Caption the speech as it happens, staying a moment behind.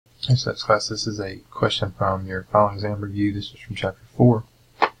That's class. This is a question from your final exam review. This is from chapter 4.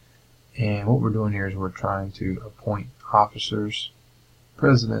 And what we're doing here is we're trying to appoint officers,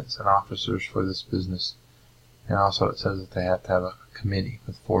 presidents, and officers for this business. And also it says that they have to have a committee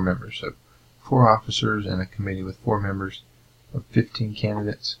with 4 members. So 4 officers and a committee with 4 members of 15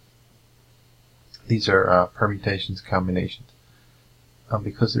 candidates. These are permutations, combinations.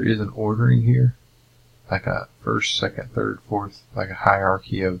 Because there is an ordering here, like a first, second, third, fourth, like a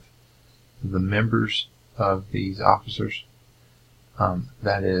hierarchy of the members of these officers,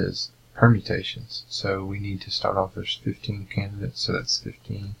 that is permutations. So we need to start off, there's 15 candidates, so that's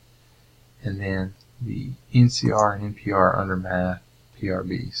 15. And then the nCr and nPr under math,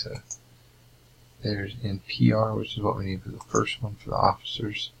 PRB. So there's nPr, which is what we need for the first one for the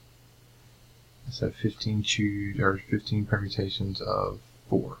officers. So 15 permutations of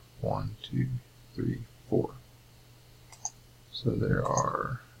 4. 1, 2, 3, 4. So there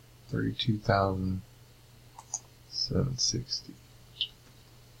are 32,760.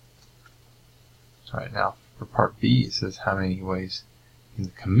 Alright, now for part B, it says how many ways can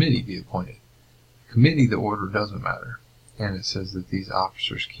the committee be appointed. The committee, the order doesn't matter. And it says that these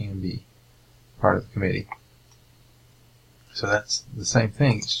officers can be part of the committee. So that's the same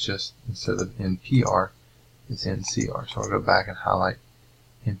thing, it's just instead of nPr, it's nCr. So I'll go back and highlight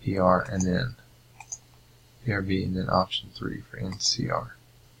nPr and then PRB and then option 3 for nCr.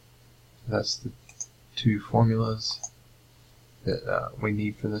 That's the 2 formulas that we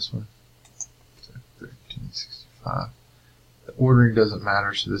need for this one. So 1365. The ordering doesn't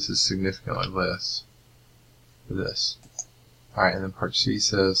matter, so this is significantly less for this. Alright, and then part C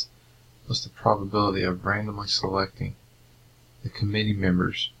says, what's the probability of randomly selecting the committee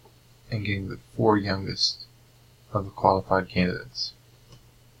members and getting the 4 youngest of the qualified candidates?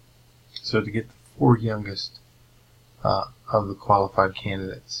 So to get the 4 youngest of the qualified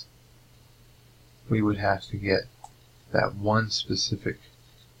candidates, we would have to get that one specific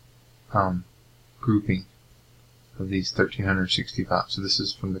grouping of these 1,365. So this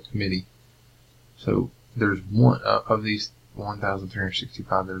is from the committee. So there's one of these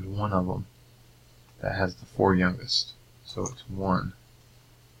 1,365. There's one of them that has the 4 youngest. So it's 1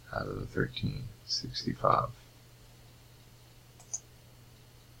 out of the 1,365.